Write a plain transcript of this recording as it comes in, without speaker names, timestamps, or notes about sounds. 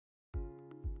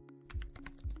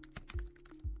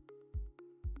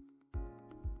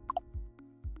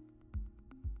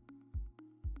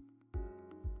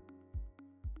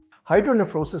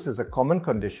Hydronephrosis is a common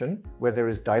condition where there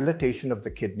is dilatation of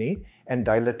the kidney and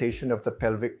dilatation of the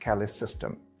pelvic callus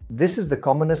system. This is the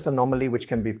commonest anomaly which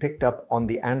can be picked up on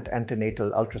the antenatal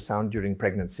ultrasound during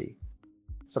pregnancy.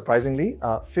 Surprisingly,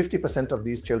 50% of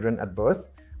these children at birth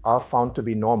are found to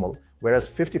be normal, whereas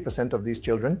 50% of these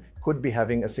children could be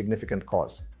having a significant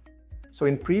cause.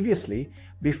 So previously,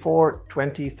 before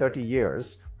 20-30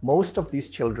 years, most of these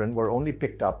children were only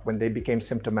picked up when they became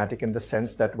symptomatic, in the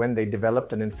sense that when they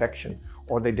developed an infection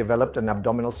or they developed an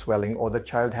abdominal swelling, or the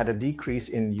child had a decrease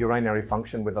in urinary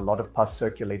function with a lot of pus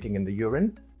circulating in the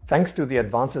urine. Thanks to the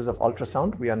advances of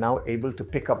ultrasound, we are now able to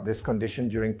pick up this condition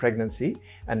during pregnancy,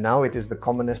 and now it is the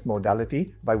commonest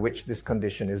modality by which this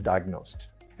condition is diagnosed.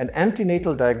 An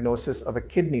antenatal diagnosis of a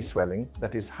kidney swelling,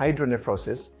 that is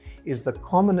hydronephrosis, is the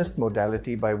commonest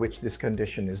modality by which this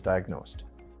condition is diagnosed.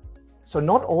 So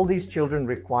not all these children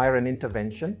require an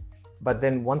intervention, but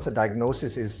then once a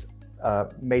diagnosis is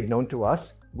made known to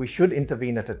us, we should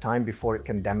intervene at a time before it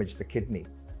can damage the kidney.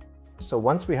 So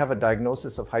once we have a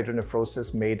diagnosis of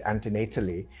hydronephrosis made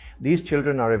antenatally, these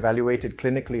children are evaluated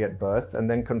clinically at birth and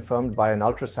then confirmed by an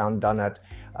ultrasound done at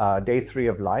day 3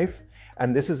 of life.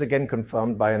 And this is again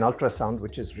confirmed by an ultrasound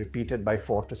which is repeated by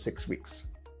 4 to 6 weeks.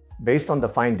 Based on the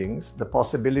findings, the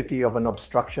possibility of an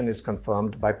obstruction is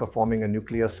confirmed by performing a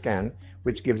nuclear scan,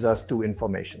 which gives us 2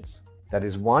 informations. That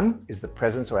is, 1 is the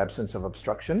presence or absence of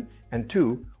obstruction, and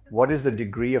 2, what is the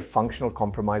degree of functional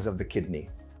compromise of the kidney.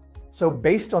 So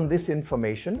based on this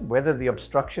information, whether the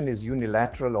obstruction is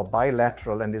unilateral or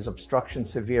bilateral, and is obstruction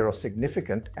severe or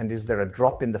significant, and is there a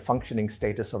drop in the functioning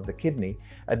status of the kidney,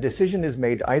 a decision is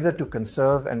made either to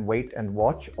conserve and wait and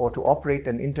watch, or to operate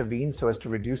and intervene so as to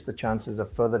reduce the chances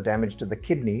of further damage to the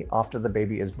kidney after the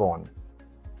baby is born.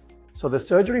 So the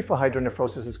surgery for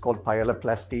hydronephrosis is called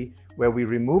pyeloplasty, where we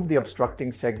remove the obstructing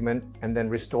segment and then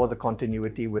restore the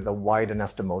continuity with a wide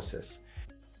anastomosis.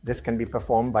 This can be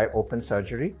performed by open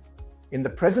surgery. In the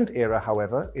present era,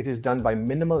 however, it is done by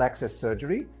minimal access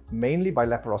surgery, mainly by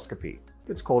laparoscopy.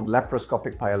 It's called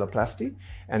laparoscopic pyeloplasty,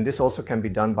 and this also can be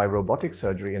done by robotic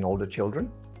surgery in older children.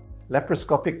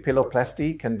 Laparoscopic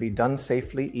pyeloplasty can be done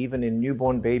safely even in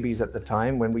newborn babies at the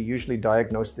time when we usually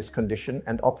diagnose this condition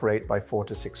and operate by 4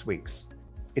 to 6 weeks.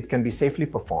 It can be safely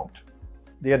performed.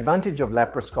 The advantage of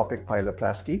laparoscopic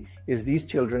pyeloplasty is these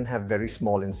children have very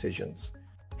small incisions.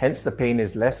 Hence, the pain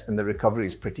is less and the recovery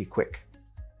is pretty quick.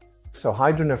 So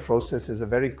hydronephrosis is a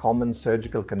very common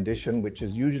surgical condition which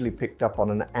is usually picked up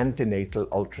on an antenatal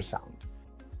ultrasound.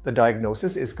 The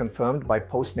diagnosis is confirmed by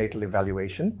postnatal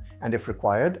evaluation, and if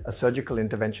required, a surgical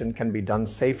intervention can be done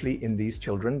safely in these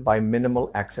children by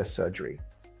minimal access surgery.